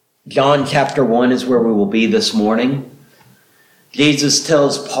John chapter 1 is where we will be this morning. Jesus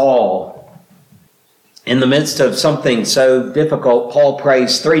tells Paul, in the midst of something so difficult, Paul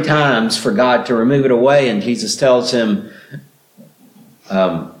prays 3 times for God to remove it away, and Jesus tells him,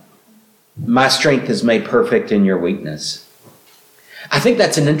 my strength is made perfect in your weakness. I think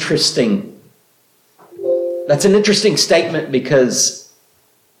that's an interesting statement because,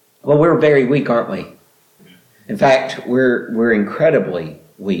 well, we're very weak, aren't we? In fact, we're incredibly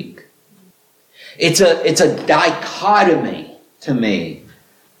weak. It's a dichotomy to me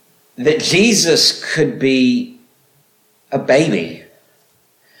that Jesus could be a baby.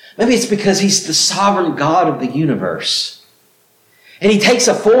 Maybe it's because he's the sovereign God of the universe. And he takes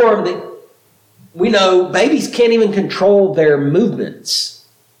a form that we know babies can't even control their movements.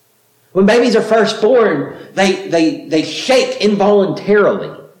 When babies are first born, they shake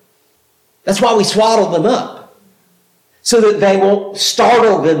involuntarily. That's why we swaddle them up, so that they won't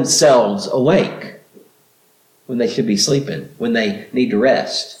startle themselves awake when they should be sleeping, when they need to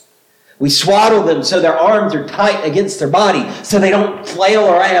rest. We swaddle them so their arms are tight against their body, so they don't flail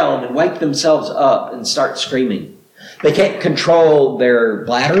around and wake themselves up and start screaming. They can't control their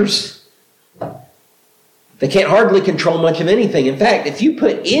bladders. They can't hardly control much of anything. In fact, if you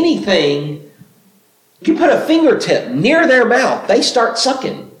put a fingertip near their mouth, they start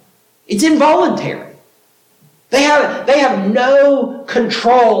sucking. It's involuntary. They have no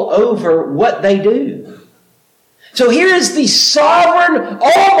control over what they do. So here is the sovereign,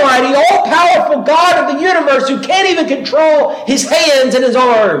 almighty, all-powerful God of the universe who can't even control his hands and his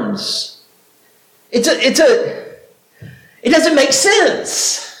arms. It doesn't make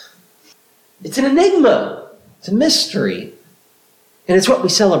sense. It's an enigma. It's a mystery. And it's what we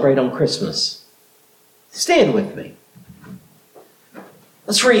celebrate on Christmas. Stand with me.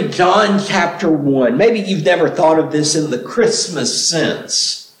 Let's read John chapter 1. Maybe you've never thought of this in the Christmas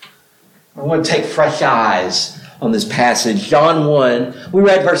sense. I want to take fresh eyes on this passage. John 1. We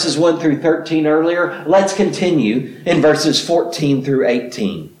read verses 1 through 13 earlier. Let's continue in verses 14 through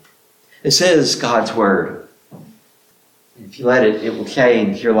 18. This is God's Word. If you let it, it will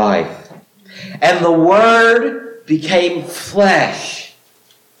change your life. And the Word became flesh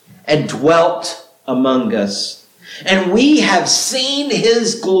and dwelt among us. And we have seen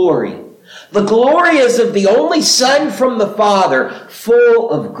his glory. The glory is of the only Son from the Father, full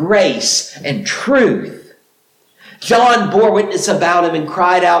of grace and truth. John bore witness about him and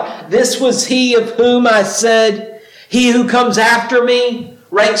cried out, "This was he of whom I said, he who comes after me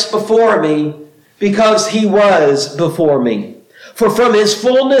ranks before me, because he was before me. For from his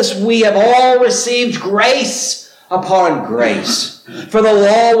fullness we have all received grace upon grace. For the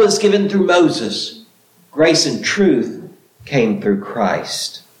law was given through Moses. Grace and truth came through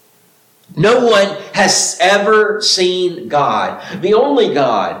Christ." No one has ever seen God, the only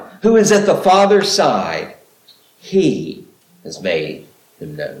God who is at the Father's side. He has made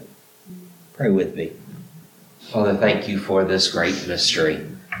him known. Pray with me. Father, thank you for this great mystery.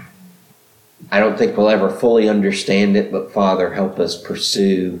 I don't think we'll ever fully understand it, but Father, help us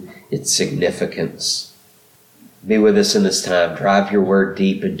pursue its significance. Be with us in this time. Drive your word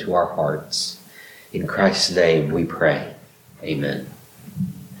deep into our hearts. In Christ's name we pray. Amen.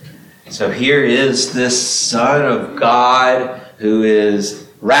 So here is this Son of God who is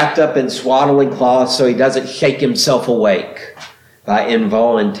wrapped up in swaddling cloths so he doesn't shake himself awake by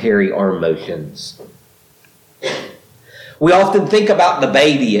involuntary arm motions. We often think about the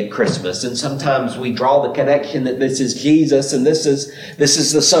baby at Christmas, and sometimes we draw the connection that this is Jesus and this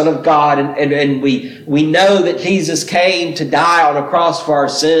is the Son of God, and we know that Jesus came to die on a cross for our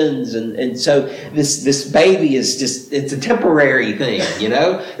sins, and so this baby is just, it's a temporary thing,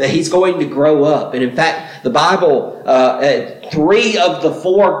 that he's going to grow up. And in fact, the Bible, 3 of the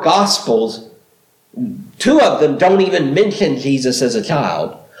 4 Gospels, 2 of them don't even mention Jesus as a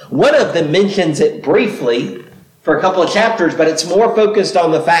child. One of them mentions it briefly for a couple of chapters, but it's more focused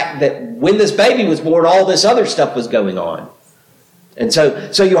on the fact that when this baby was born, all this other stuff was going on. And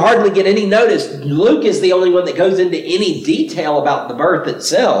so you hardly get any notice. Luke is the only one that goes into any detail about the birth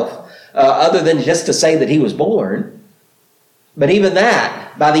itself, other than just to say that he was born. But even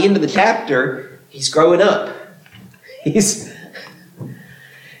that, by the end of the chapter, he's growing up. He's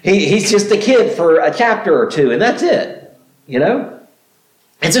just a kid for a chapter or 2, and that's it.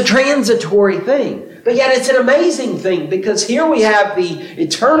 It's a transitory thing. But yet it's an amazing thing, because here we have the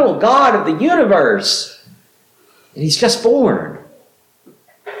eternal God of the universe, and he's just born.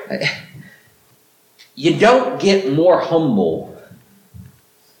 You don't get more humble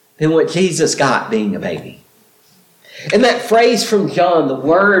than what Jesus got being a baby. And that phrase from John, the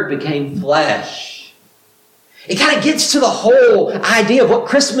Word became flesh. it kind of gets to the whole idea of what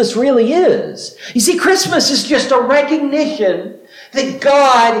Christmas really is. You see, Christmas is just a recognition that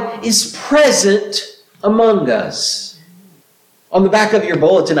God is present among us. On the back of your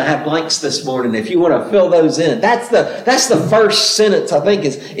bulletin, I have blanks this morning if you want to fill those in. That's the first sentence, I think,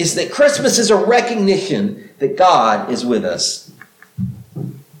 is that Christmas is a recognition that God is with us.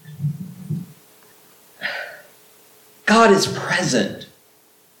 God is present.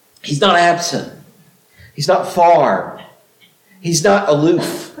 He's not absent. He's not far. He's not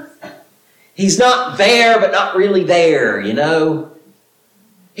aloof. He's not there, but not really there, you know.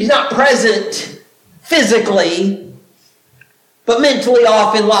 He's not present physically, but mentally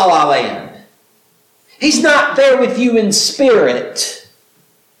off in La La Land. He's not there with you in spirit,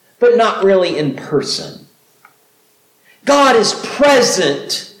 but not really in person. God is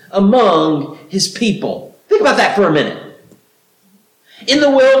present among His people. Think about that for a minute. In the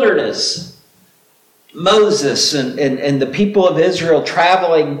wilderness, Moses and the people of Israel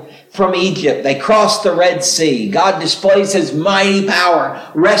traveling from Egypt, they crossed the Red Sea. God displays His mighty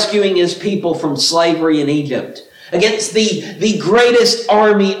power, rescuing His people from slavery in Egypt against the greatest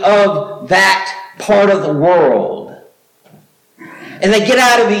army of that part of the world. And they get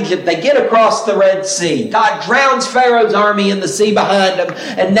out of Egypt. They get across the Red Sea. God drowns Pharaoh's army in the sea behind them.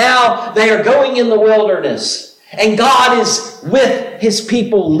 And now they are going in the wilderness. And God is with His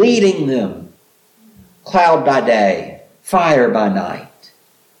people, leading them. Cloud by day, fire by night.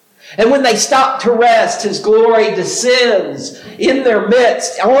 And when they stop to rest, His glory descends in their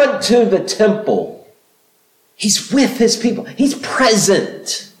midst onto the temple. He's with His people. He's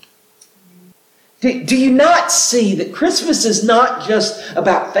present. Do you not see that Christmas is not just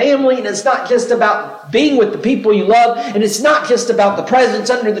about family, and it's not just about being with the people you love, and it's not just about the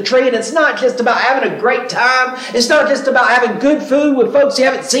presents under the tree, and it's not just about having a great time. It's not just about having good food with folks you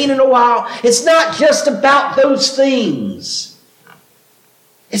haven't seen in a while. It's not just about those things.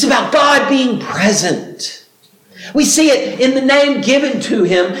 It's about God being present. We see it in the name given to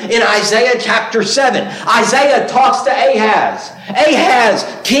Him in Isaiah chapter 7. Isaiah talks to Ahaz. Ahaz,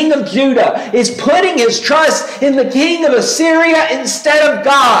 king of Judah, is putting his trust in the king of Assyria instead of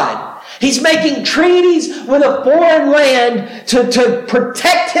God. He's making treaties with a foreign land to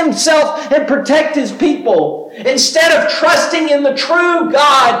protect himself and protect his people instead of trusting in the true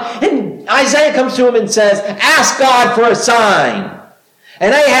God. And Isaiah comes to him and says, ask God for a sign.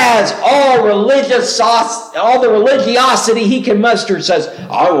 And Ahaz, all the religiosity he can muster, says,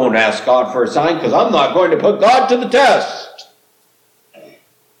 I won't ask God for a sign because I'm not going to put God to the test.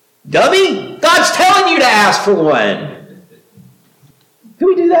 Dummy, God's telling you to ask for one. Do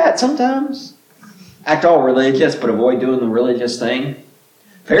we do that sometimes? Act all religious, but avoid doing the religious thing.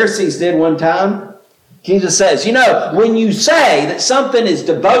 Pharisees did one time. Jesus says, when you say that something is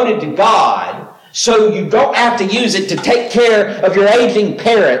devoted to God, so you don't have to use it to take care of your aging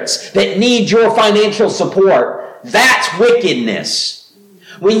parents that need your financial support, that's wickedness.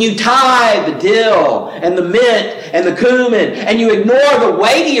 When you tithe the dill and the mint and the cumin and you ignore the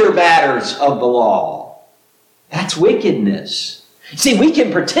weightier matters of the law, that's wickedness. See, we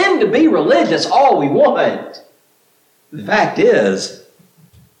can pretend to be religious all we want. The fact is,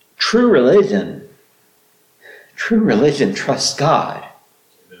 true religion trusts God.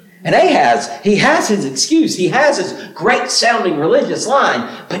 And Ahaz, he has his excuse. He has his great-sounding religious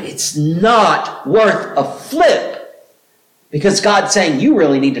line, but it's not worth a flip because God's saying, you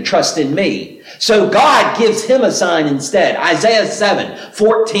really need to trust in me. So God gives him a sign instead. Isaiah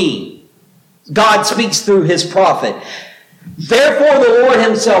 7:14. God speaks through His prophet. Therefore the Lord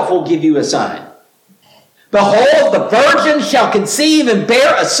Himself will give you a sign. Behold, the virgin shall conceive and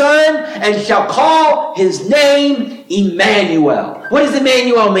bear a son, and shall call his name Emmanuel. What does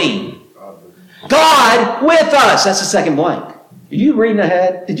Emmanuel mean? God with us. That's the second blank. Are you reading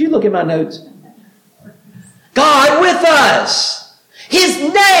ahead? Did you look at my notes? God with us.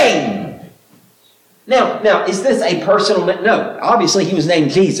 His name. Now, is this a personal name? No, obviously He was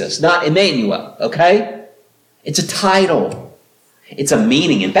named Jesus, not Emmanuel, okay? It's a title. It's a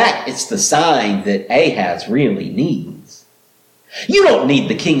meaning. In fact, it's the sign that Ahaz really needs. You don't need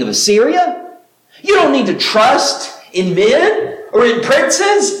the king of Assyria. You don't need to trust in men or in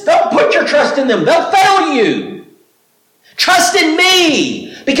princes. Don't put your trust in them. They'll fail you. Trust in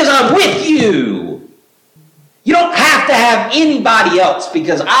me because I'm with you. You don't have to have anybody else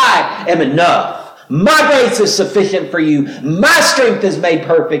because I am enough. My grace is sufficient for you. My strength is made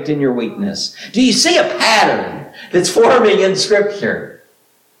perfect in your weakness. Do you see a pattern that's forming in Scripture?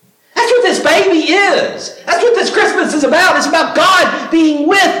 That's what this baby is. That's what this Christmas is about. It's about God being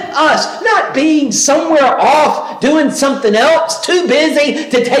with us, not being somewhere off doing something else, too busy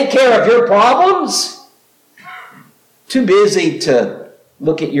to take care of your problems. Too busy to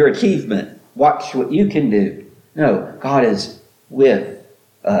look at your achievement. Watch what you can do. No, God is with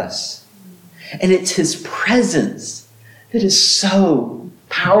us. And it's His presence that is so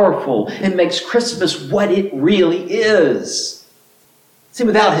powerful and makes Christmas what it really is. See,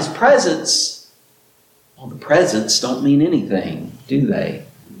 without His presence, well, the presents don't mean anything, do they?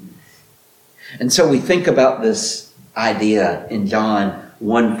 And so we think about this idea in John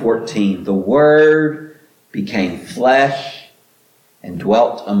 1:14. The Word became flesh and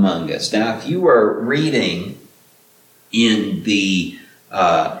dwelt among us. Now, if you were reading in the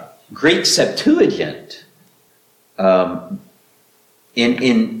Greek Septuagint,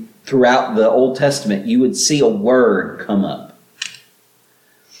 in throughout the Old Testament, you would see a word come up.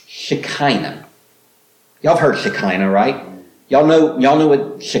 Shekinah. Y'all have heard Shekinah, right? Y'all know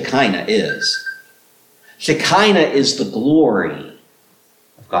what Shekinah is. Shekinah is the glory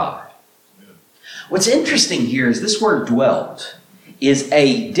of God. What's interesting here is this word dwelt is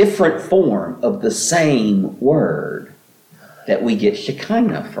a different form of the same word that we get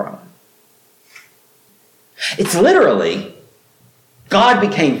Shekinah from. It's literally God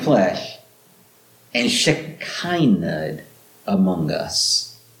became flesh and Shekinah'd among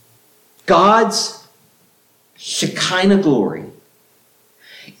us. God's Shekinah glory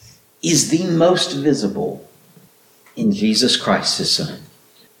is the most visible in Jesus Christ, His Son.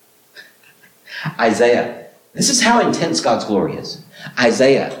 Isaiah, this is how intense God's glory is.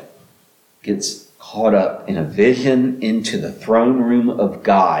 Isaiah gets caught up in a vision into the throne room of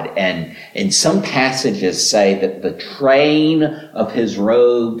God, and some passages say that the train of his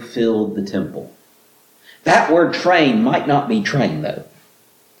robe filled the temple. That word train might not be train, though.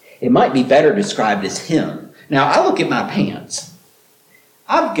 It might be better described as hem. Now, I look at my pants.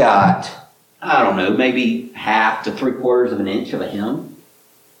 I've got, I don't know, maybe 1/2 to 3/4 of an inch of a hem.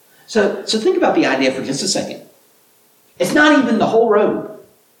 So think about the idea for just a second. It's not even the whole robe.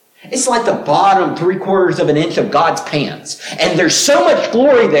 It's like the bottom 3/4 of an inch of God's pants. And there's so much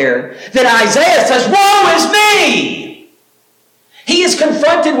glory there that Isaiah says, woe is me! He is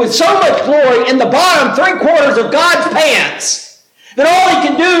confronted with so much glory in the bottom 3/4 of God's pants that all he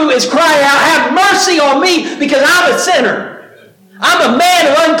can do is cry out, have mercy on me because I'm a sinner. I'm a man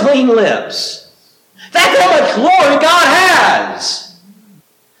of unclean lips. That's how much glory God has.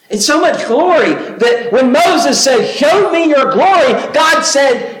 It's so much glory that when Moses said, show me your glory, God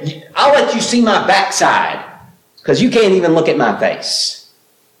said, I'll let you see my backside because you can't even look at my face.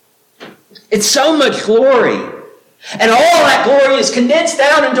 It's so much glory. And all that glory is condensed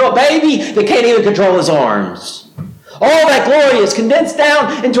down into a baby that can't even control his arms. All that glory is condensed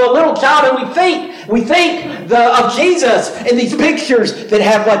down into a little child, and we think of Jesus in these pictures that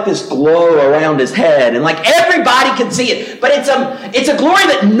have like this glow around his head, and like everybody can see it, but it's a glory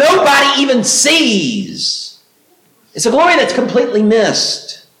that nobody even sees. It's a glory that's completely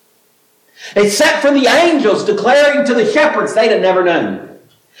missed, except for the angels declaring to the shepherds they'd have never known.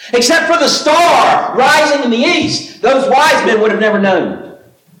 Except for the star rising in the east, those wise men would have never known.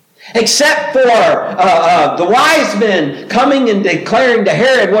 Except for the wise men coming and declaring to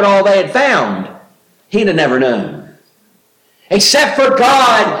Herod what all they had found, he'd have never known. Except for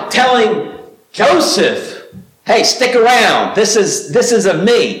God telling Joseph, hey, stick around, this is of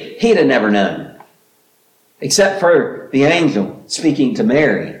me, he'd have never known. Except for the angel speaking to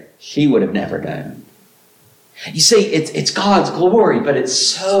Mary, she would have never known. You see, it's God's glory, but it's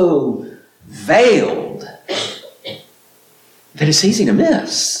so veiled that it's easy to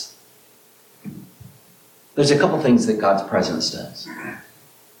miss. There's a couple things that God's presence does.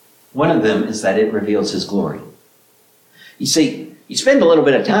 One of them is that it reveals His glory. You see, you spend a little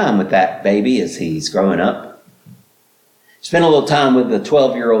bit of time with that baby as he's growing up. You spend a little time with the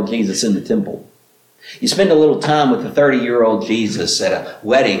 12-year-old Jesus in the temple. You spend a little time with the 30-year-old Jesus at a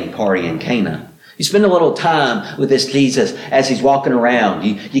wedding party in Cana. You spend a little time with this Jesus as he's walking around.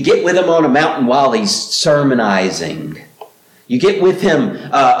 You get with him on a mountain while he's sermonizing. You get with him,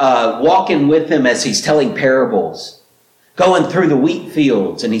 walking with him as he's telling parables. Going through the wheat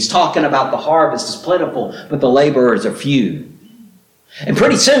fields, and he's talking about the harvest is plentiful, but the laborers are few. And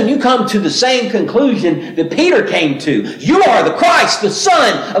pretty soon you come to the same conclusion that Peter came to. You are the Christ, the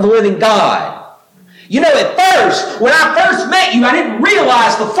Son of the living God. You know, at first, when I first met you, I didn't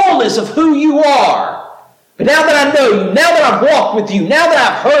realize the fullness of who you are. But now that I know you, now that I've walked with you, now that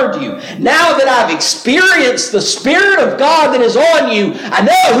I've heard you, now that I've experienced the Spirit of God that is on you, I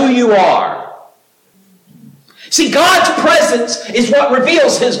know who you are. See, God's presence is what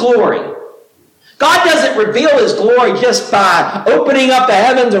reveals His glory. God doesn't reveal His glory just by opening up the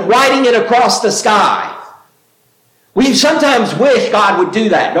heavens and writing it across the sky. We sometimes wish God would do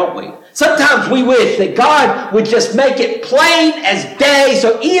that, don't we? Sometimes we wish that God would just make it plain as day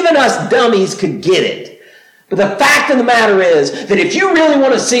so even us dummies could get it. But the fact of the matter is that if you really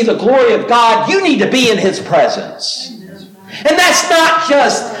want to see the glory of God, you need to be in His presence. And that's not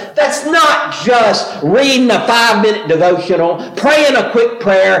just reading a 5-minute devotional, praying a quick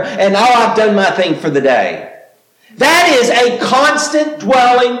prayer, and I've done my thing for the day. That is a constant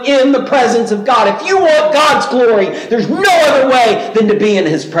dwelling in the presence of God. If you want God's glory, there's no other way than to be in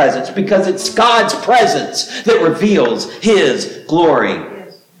His presence, because it's God's presence that reveals His glory.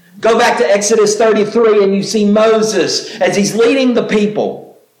 Go back to Exodus 33 and you see Moses as he's leading the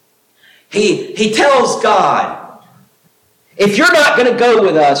people. He tells God, if you're not going to go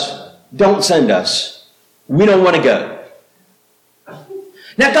with us, don't send us. We don't want to go.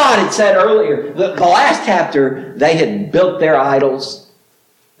 Now, God had said earlier, the last chapter, they had built their idols.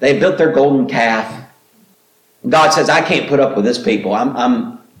 They had built their golden calf. God says, I can't put up with this people. I'm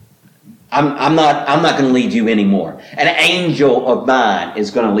not going to lead you anymore. An angel of mine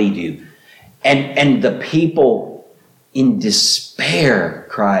is going to lead you. And the people in despair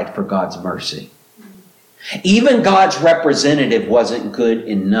cried for God's mercy. Even God's representative wasn't good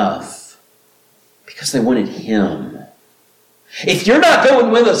enough because they wanted Him. If you're not going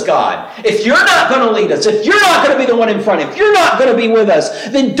with us, God, if you're not going to lead us, if you're not going to be the one in front, if you're not going to be with us,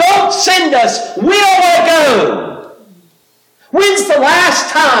 then don't send us. We don't want to go. When's the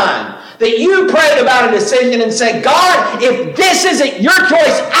last time that you prayed about a decision and said, God, if this isn't your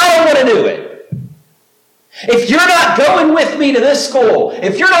choice, I don't want to do it? If you're not going with me to this school,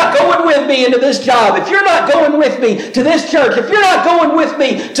 if you're not going with me into this job, if you're not going with me to this church, if you're not going with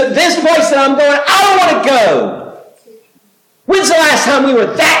me to this place that I'm going, I don't want to go. When's the last time we were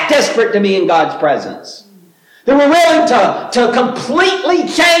that desperate to be in God's presence? That we're willing to completely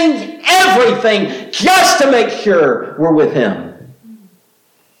change everything just to make sure we're with Him.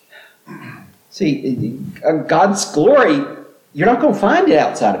 See, God's glory, you're not going to find it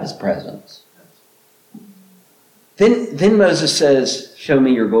outside of His presence. Then Moses says, show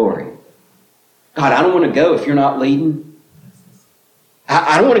me your glory. God, I don't want to go if you're not leading.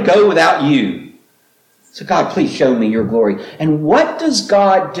 I don't want to go without you. So God, please show me your glory. And what does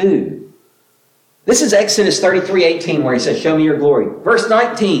God do? This is Exodus 33:18 where He says, show me your glory. Verse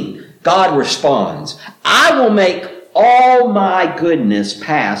 19, God responds, I will make all my goodness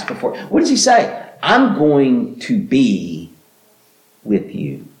pass before. What does He say? I'm going to be with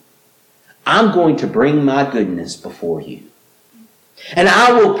you. I'm going to bring my goodness before you. And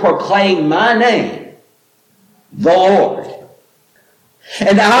I will proclaim my name, the Lord.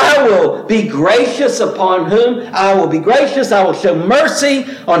 And I will be gracious upon whom I will be gracious. I will show mercy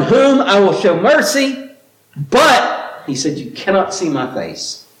on whom I will show mercy. But, He said, you cannot see my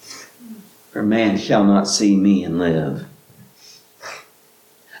face, for man shall not see me and live.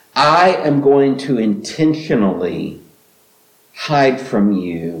 I am going to intentionally hide from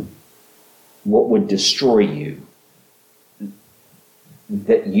you what would destroy you,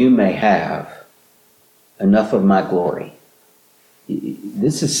 that you may have enough of my glory.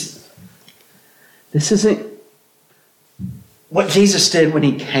 This isn't what Jesus did when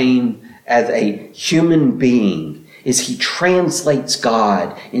He came as a human being. Is He translates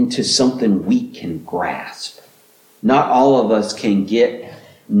God into something we can grasp. Not all of us can get,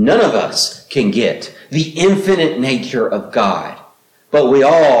 none of us can get the infinite nature of God. But we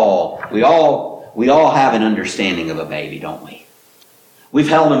all have an understanding of a baby, don't we? We've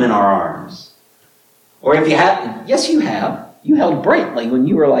held him in our arms. Or if you have, yes, you have. You held Brantley when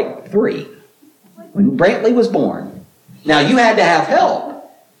you were like 3. When Brantley was born. Now, you had to have help.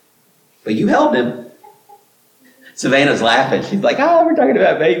 But you held him. Savannah's laughing. She's like, we're talking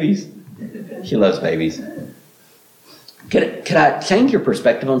about babies. She loves babies. Can I change your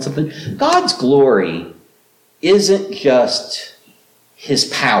perspective on something? God's glory isn't just His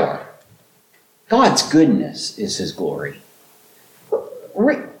power. God's goodness is His glory.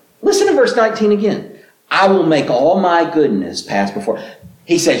 Listen to verse 19 again. I will make all my goodness pass before.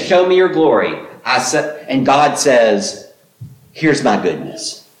 He says, show me your glory. And God says, here's my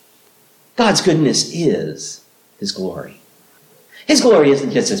goodness. God's goodness is His glory. His glory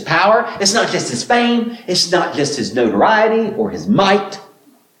isn't just His power. It's not just His fame. It's not just His notoriety or His might.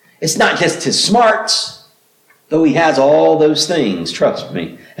 It's not just His smarts. Though He has all those things, trust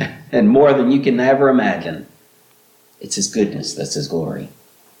me, and more than you can ever imagine. It's His goodness that's His glory.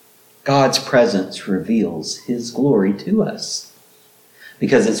 God's presence reveals His glory to us.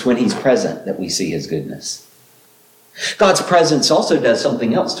 Because it's when He's present that we see His goodness. God's presence also does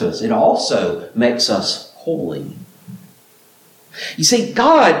something else to us. It also makes us holy. You see,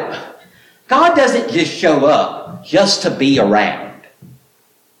 God doesn't just show up just to be around.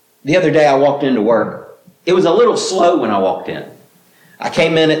 The other day I walked into work. It was a little slow when I walked in. I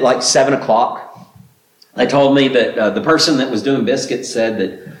came in at like 7 o'clock. They told me that the person that was doing biscuits said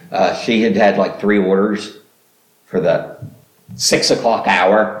that she had like 3 orders for the 6 o'clock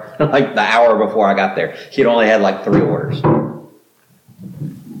hour, like the hour before I got there. She'd only had like 3 orders.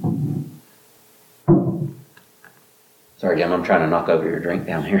 Sorry, Jim, I'm trying to knock over your drink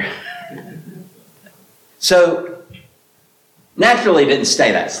down here. So, naturally, it didn't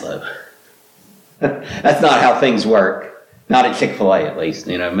stay that slow. That's not how things work. Not at Chick-fil-A, at least.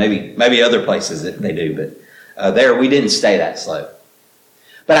 You know, maybe other places that they do, but there we didn't stay that slow.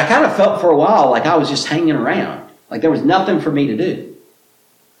 But I kind of felt for a while like I was just hanging around, like there was nothing for me to do.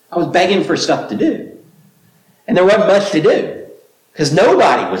 I was begging for stuff to do, and there wasn't much to do because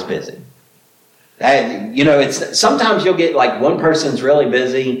nobody was busy. You know, it's sometimes you'll get like one person's really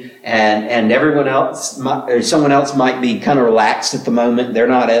busy and everyone else or someone else might be kind of relaxed at the moment. They're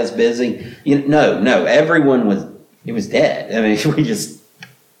not as busy. No, everyone was dead. I mean,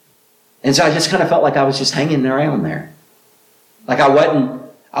 and so I just kind of felt like I was just hanging around there. Like I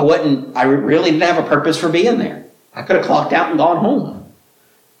really didn't have a purpose for being there. I could have clocked out and gone home.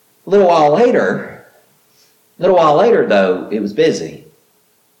 A little while later though, it was busy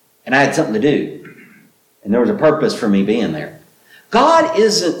and I had something to do. And there was a purpose for me being there. God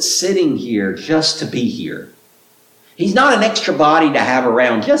isn't sitting here just to be here. He's not an extra body to have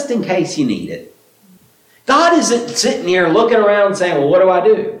around just in case you need it. God isn't sitting here looking around saying, well, what do I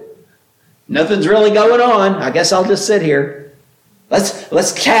do? Nothing's really going on. I guess I'll just sit here.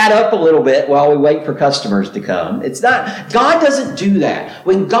 Let's chat up a little bit while we wait for customers to come. It's not, God doesn't do that.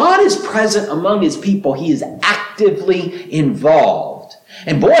 When God is present among his people, he is actively involved.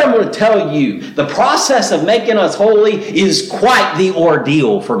 And boy, I'm going to tell you, the process of making us holy is quite the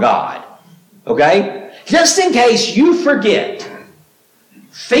ordeal for God. Okay? Just in case you forget,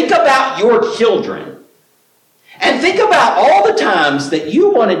 think about your children. And think about all the times that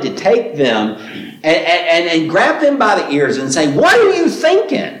you wanted to take them and grab them by the ears and say, what are you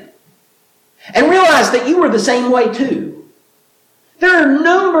thinking? And realize that you were the same way too. There are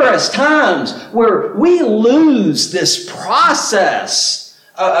numerous times where we lose this process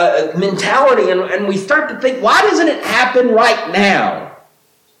mentality and we start to think, why doesn't it happen right now?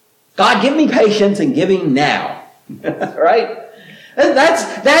 God, give me patience and give him now. Right?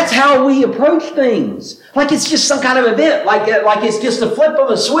 That's how we approach things. Like it's just some kind of event, like it's just a flip of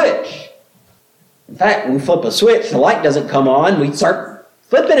a switch. In fact, when we flip a switch, the light doesn't come on, we start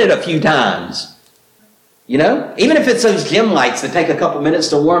flipping it a few times. You know? Even if it's those gym lights that take a couple minutes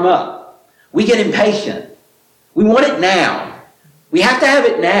to warm up. We get impatient. We want it now. We have to have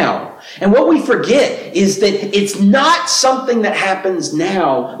it now. And what we forget is that it's not something that happens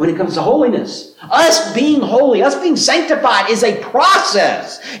now when it comes to holiness. Us being holy, us being sanctified is a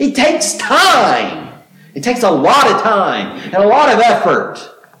process. It takes time. It takes a lot of time and a lot of effort.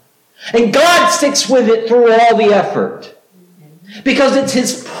 And God sticks with it through all the effort. Because it's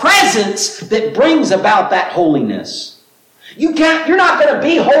his presence that brings about that holiness. You're not going to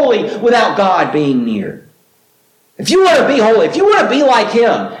be holy without God being near. If you want to be holy, if you want to be like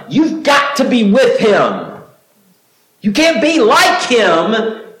him, you've got to be with him. You can't be like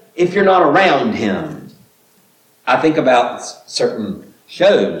him if you're not around him. I think about certain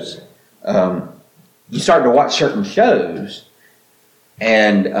shows. You start to watch certain shows,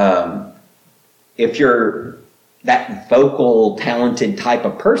 and if you're that vocal, talented type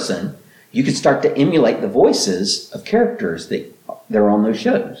of person, you can start to emulate the voices of characters that are on those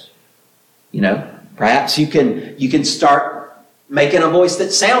shows. You know? Perhaps you can start making a voice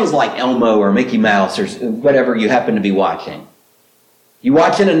that sounds like Elmo or Mickey Mouse or whatever you happen to be watching. You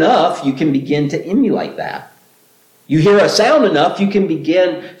watch it enough, you can begin to emulate that. You hear a sound enough, you can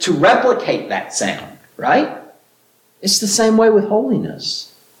begin to replicate that sound, right? It's the same way with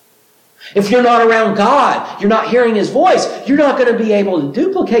holiness. If you're not around God, you're not hearing his voice, you're not going to be able to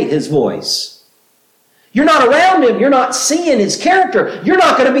duplicate his voice. You're not around him. You're not seeing his character. You're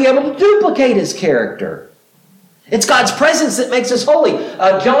not going to be able to duplicate his character. It's God's presence that makes us holy.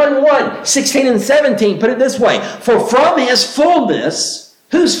 John 1, 16 and 17 put it this way. For from his fullness,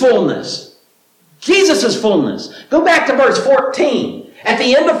 whose fullness? Jesus' fullness. Go back to verse 14. At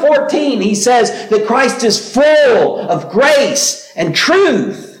the end of 14, he says that Christ is full of grace and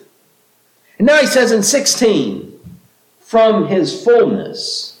truth. And now he says in 16, from his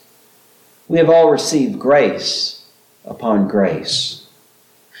fullness, we have all received grace upon grace.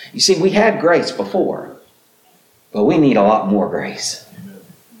 You see, we had grace before, but we need a lot more grace.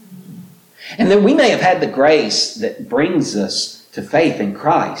 And then we may have had the grace that brings us to faith in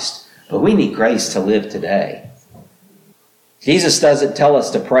Christ, but we need grace to live today. Jesus doesn't tell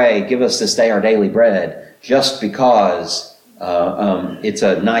us to pray, give us this day our daily bread, just because it's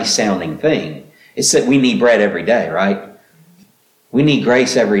a nice sounding thing. It's that we need bread every day, right? We need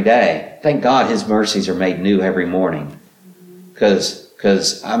grace every day. Thank God his mercies are made new every morning.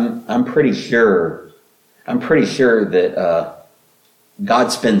 Because I'm pretty sure that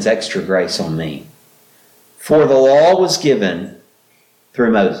God spends extra grace on me. For the law was given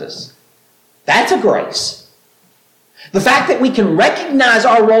through Moses. That's a grace. The fact that we can recognize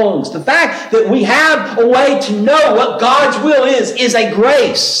our wrongs, the fact that we have a way to know what God's will is a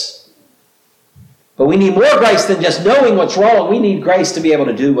grace. But we need more grace than just knowing what's wrong. We need grace to be able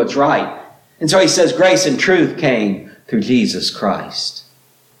to do what's right. And so he says grace and truth came through Jesus Christ.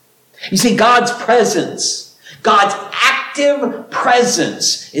 You see, God's presence, God's active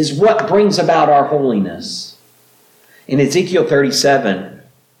presence is what brings about our holiness. In Ezekiel 37,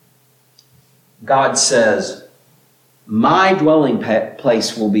 God says, my dwelling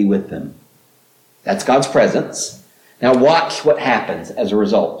place will be with them. That's God's presence. Now watch what happens as a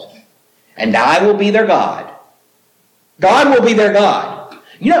result. And I will be their God. God will be their God.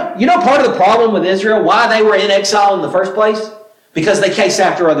 You know part of the problem with Israel, why they were in exile in the first place? Because they chased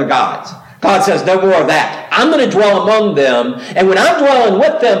after other gods. God says, no more of that. I'm going to dwell among them, and when I'm dwelling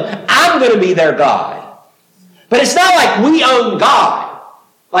with them, I'm going to be their God. But it's not like we own God.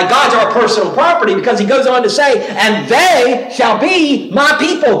 Like God's our personal property, because he goes on to say, and they shall be my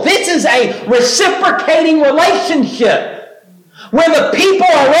people. This is a reciprocating relationship where the people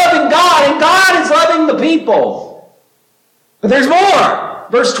are loving God and God is loving the people. But there's more.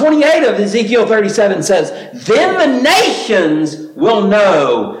 Verse 28 of Ezekiel 37 says, then the nations will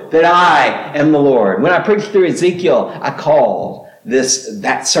know that I am the Lord. When I preached through Ezekiel, I called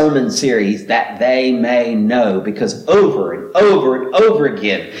that sermon series, That They May Know, because over and over and over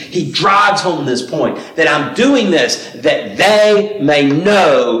again, he drives home this point, that I'm doing this, that they may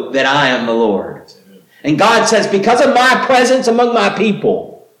know that I am the Lord. And God says, because of my presence among my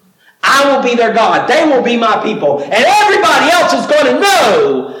people, I will be their God. They will be my people. And everybody else is going to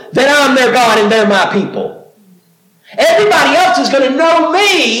know that I'm their God and they're my people. Everybody else is going to know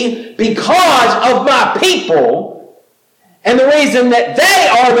me because of my people. And the reason that they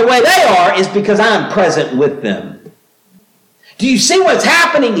are the way they are is because I'm present with them. Do you see what's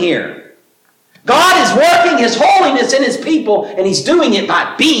happening here? God is working his holiness in his people, and he's doing it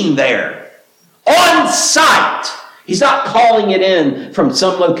by being there, on site. He's not calling it in from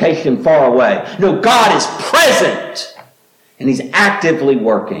some location far away. No, God is present, and he's actively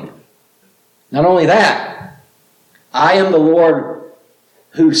working. Not only that, I am the Lord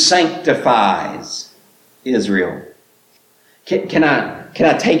who sanctifies Israel. Can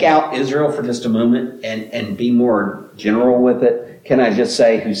I take out Israel for just a moment and be more general with it? Can I just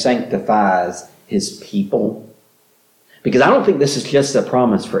say who sanctifies his people? Because I don't think this is just a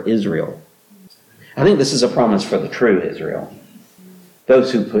promise for Israel. I think this is a promise for the true Israel.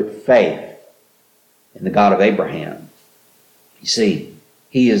 Those who put faith in the God of Abraham. You see,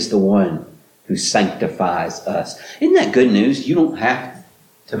 he is the one who sanctifies us. Isn't that good news? You don't have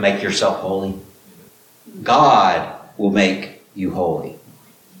to make yourself holy. God will make you holy.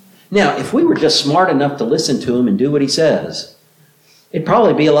 Now, if we were just smart enough to listen to him and do what he says, it'd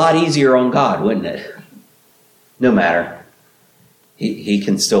probably be a lot easier on God, wouldn't it? No matter. He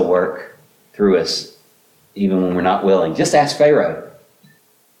can still work through us, even when we're not willing. Just ask Pharaoh.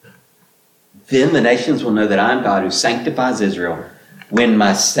 Then the nations will know that I'm God who sanctifies Israel when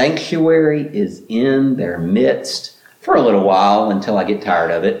my sanctuary is in their midst for a little while until I get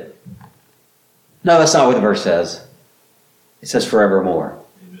tired of it. No, that's not what the verse says. It says forevermore.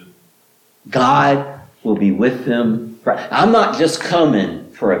 Amen. God will be with them. I'm not just coming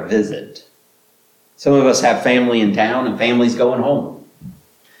for a visit. Some of us have family in town and family's going home.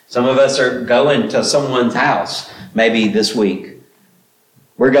 Some of us are going to someone's house maybe this week.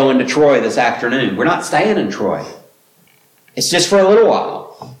 We're going to Troy this afternoon. We're not staying in Troy. It's just for a little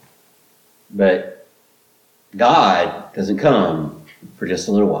while. But God doesn't come for just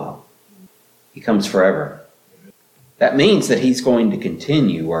a little while. He comes forever. That means that he's going to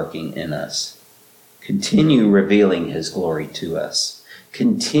continue working in us, continue revealing his glory to us,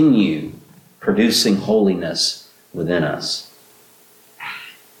 continue producing holiness within us.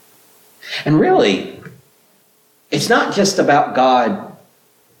 And really, it's not just about God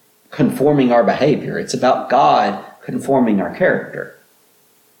conforming our behavior. It's about God conforming our character.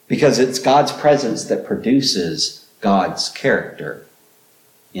 Because it's God's presence that produces God's character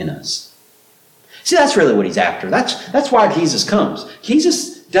in us. See, that's really what he's after. That's why Jesus comes.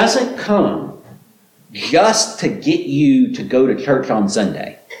 Jesus doesn't come just to get you to go to church on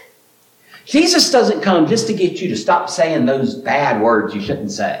Sunday. Jesus doesn't come just to get you to stop saying those bad words you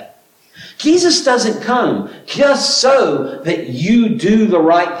shouldn't say. Jesus doesn't come just so that you do the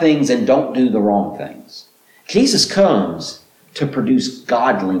right things and don't do the wrong things. Jesus comes to produce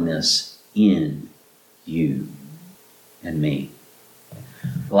godliness in you and me.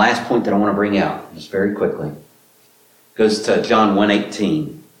 The last point that I want to bring out, just very quickly, goes to John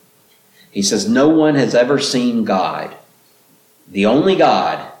 1:18. He says, no one has ever seen God, the only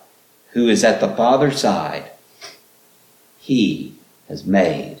God who is at the Father's side. He has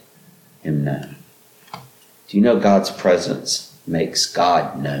made him known. Do you know God's presence makes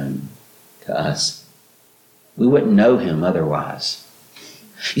God known to us? We wouldn't know him otherwise.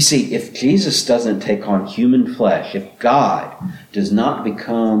 You see, if Jesus doesn't take on human flesh, if God does not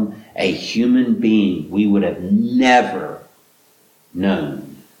become a human being, we would have never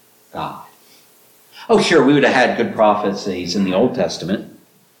known God. Oh, sure, we would have had good prophecies in the Old Testament.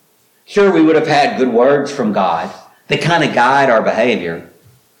 Sure, we would have had good words from God that kind of guide our behavior.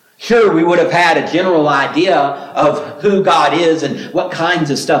 Sure, we would have had a general idea of who God is and what kinds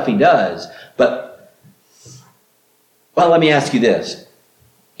of stuff he does. But, well, let me ask you this.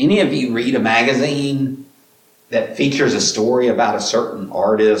 Any of you read a magazine that features a story about a certain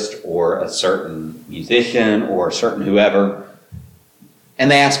artist or a certain musician or a certain whoever, and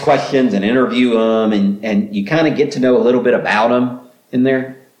they ask questions and interview them, and you kind of get to know a little bit about them in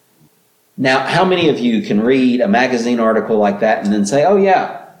there? Now, how many of you can read a magazine article like that and then say, oh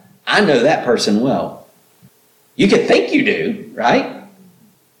yeah, I know that person well? You could think you do, right?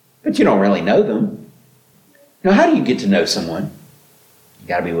 But you don't really know them. Now, how do you get to know someone? You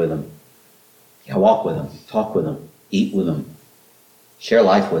got to be with them. You got to walk with them, talk with them, eat with them, share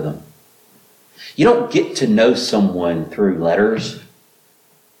life with them. You don't get to know someone through letters.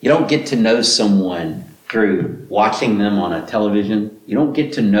 You don't get to know someone through watching them on a television. You don't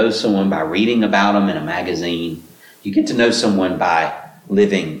get to know someone by reading about them in a magazine. You get to know someone by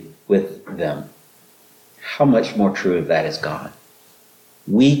living with them. How much more true of that is God?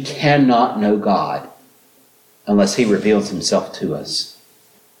 We cannot know God unless he reveals himself to us.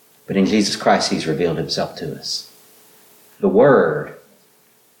 But in Jesus Christ, he's revealed himself to us. The Word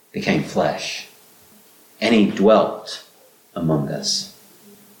became flesh, and he dwelt among us.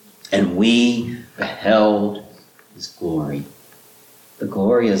 And we beheld his glory. The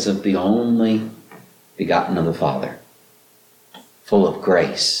glory is of the only begotten of the Father, full of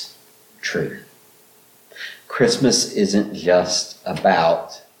grace, truth. Christmas isn't just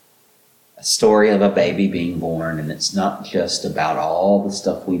about a story of a baby being born, and it's not just about all the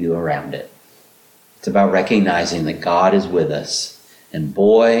stuff we do around it. It's about recognizing that God is with us, and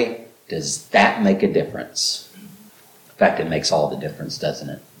boy, does that make a difference. In fact, it makes all the difference, doesn't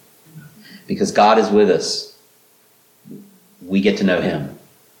it? Because God is with us, we get to know him.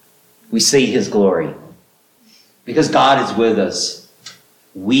 We see his glory. Because God is with us,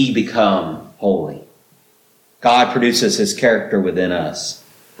 we become holy. God produces his character within us.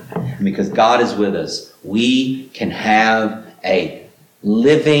 And because God is with us, we can have a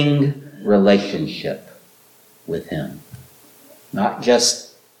living relationship with him. Not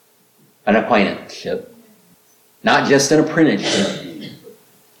just an acquaintanceship, not just an apprenticeship,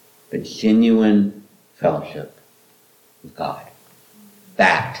 but genuine fellowship with God.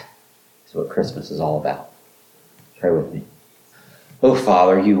 That is what Christmas is all about. Pray with me. Oh,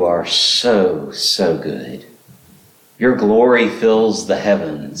 Father, you are so, so good. Your glory fills the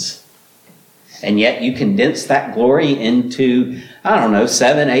heavens. And yet you condense that glory into,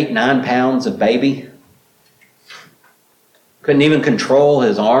 7, 8, 9 pounds of baby. Couldn't even control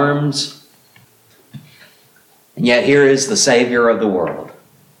his arms. And yet here is the Savior of the world.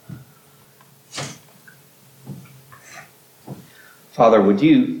 Father, would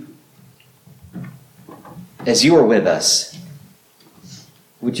you, as you are with us,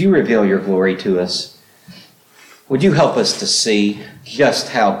 would you reveal your glory to us? Would you help us to see just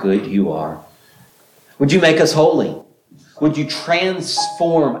how good you are? Would you make us holy? Would you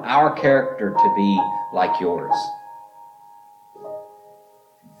transform our character to be like yours?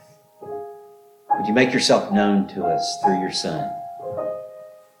 Would you make yourself known to us through your Son?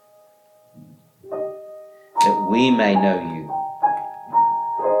 That we may know you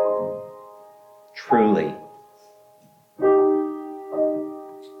truly.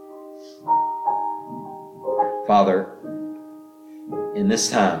 Father, in this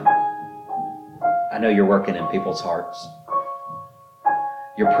time, I know you're working in people's hearts.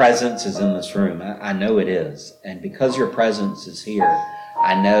 Your presence is in this room. I know it is. And because your presence is here,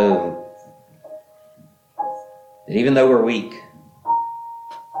 I know that even though we're weak,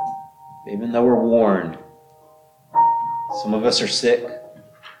 even though we're worn, some of us are sick,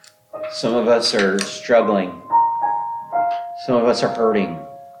 Some of us are struggling. Some of us are hurting.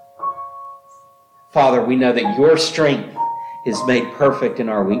 Father, we know that your strength is made perfect in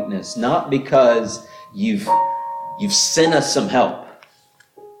our weakness, not because you've sent us some help,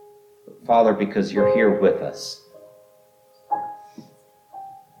 but Father, because you're here with us.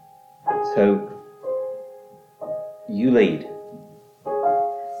 So you lead,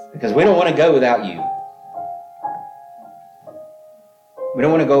 because we don't want to go without you. We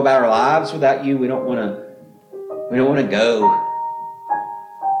don't want to go about our lives without you. We don't want to go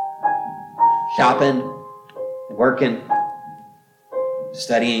shopping, working,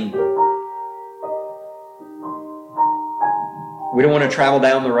 studying. We don't want to travel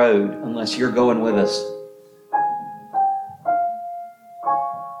down the road unless you're going with us.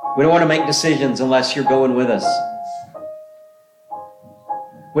 We don't want to make decisions unless you're going with us.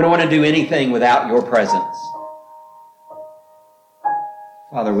 We don't want to do anything without your presence.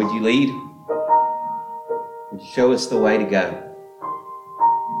 Father, would you lead? Would you show us the way to go?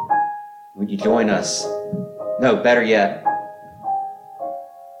 Would you join us? No, better yet,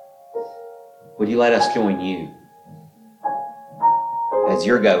 would you let us join you as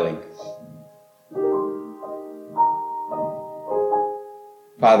you're going?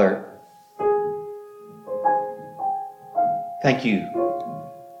 Father, thank you.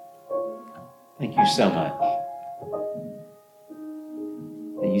 Thank you so much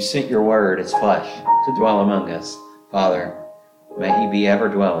that you sent your word as flesh to dwell among us. Father, may he be ever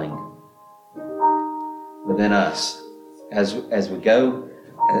dwelling within us as we go,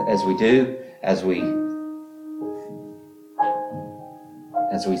 as we do, as we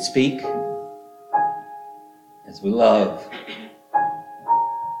speak, as we love.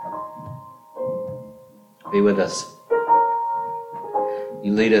 Be with us.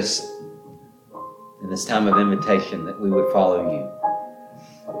 You lead us in this time of invitation that we would follow you.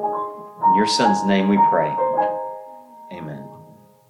 In your Son's name we pray.